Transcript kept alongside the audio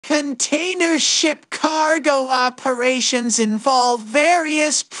Container ship cargo operations involve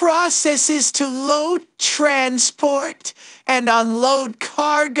various processes to load, transport, and unload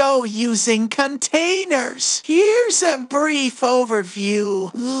cargo using containers. Here's a brief overview.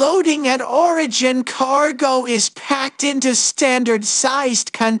 Loading at origin, cargo is packed into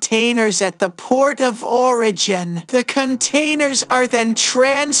standard-sized containers at the port of origin. The containers are then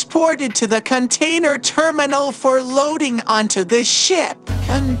transported to the container terminal for loading onto the ship.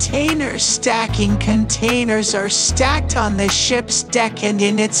 Container stacking. Containers are stacked on the ship's deck and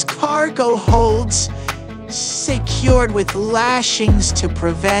in its cargo holds, secured with lashings to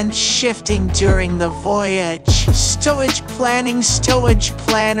prevent shifting during the voyage. Stowage planning. Stowage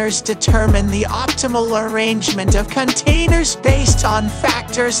planners determine the optimal arrangement of containers based on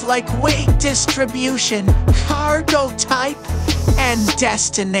factors like weight distribution, cargo type, and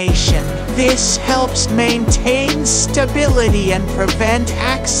destination. This helps maintain stability and prevent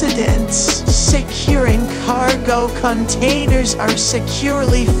accidents. Securing cargo. Containers are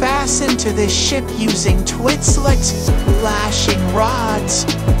securely fastened to the ship using twistlocks, lashing rods,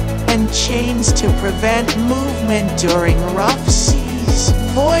 and chains to prevent movement during rough seas.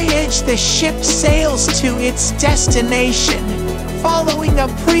 Voyage. The ship sails to its destination, following a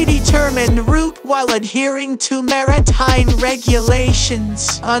predetermined route while adhering to maritime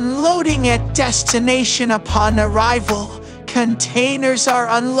regulations. Unloading at destination. Upon arrival, containers are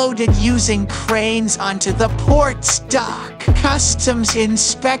unloaded using cranes onto the port's dock. Customs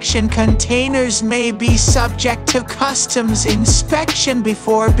inspection. Containers may be subject to customs inspection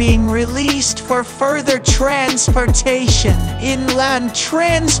before being released for further transportation. Inland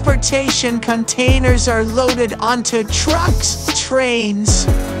transportation. Containers are loaded onto trucks, trains,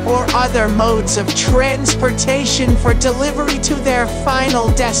 or other modes of transportation for delivery to their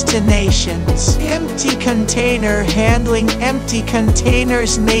final destinations. Empty container handling. Empty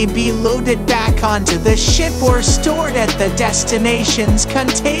containers may be loaded back onto the ship or stored at the destination's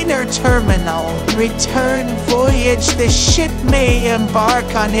container terminal. Return voyage. The ship may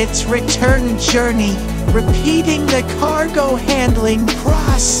embark on its return journey, repeating the cargo handling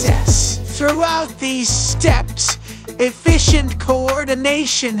process. Throughout these steps, efficient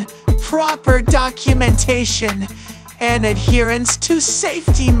coordination, proper documentation, and adherence to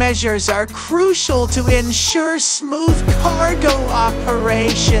safety measures are crucial to ensure smooth cargo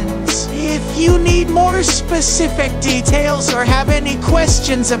operations. If you need more specific details or have any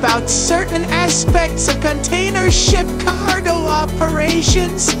questions about certain aspects of container ship cargo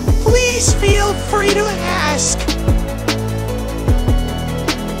operations, please feel free to ask.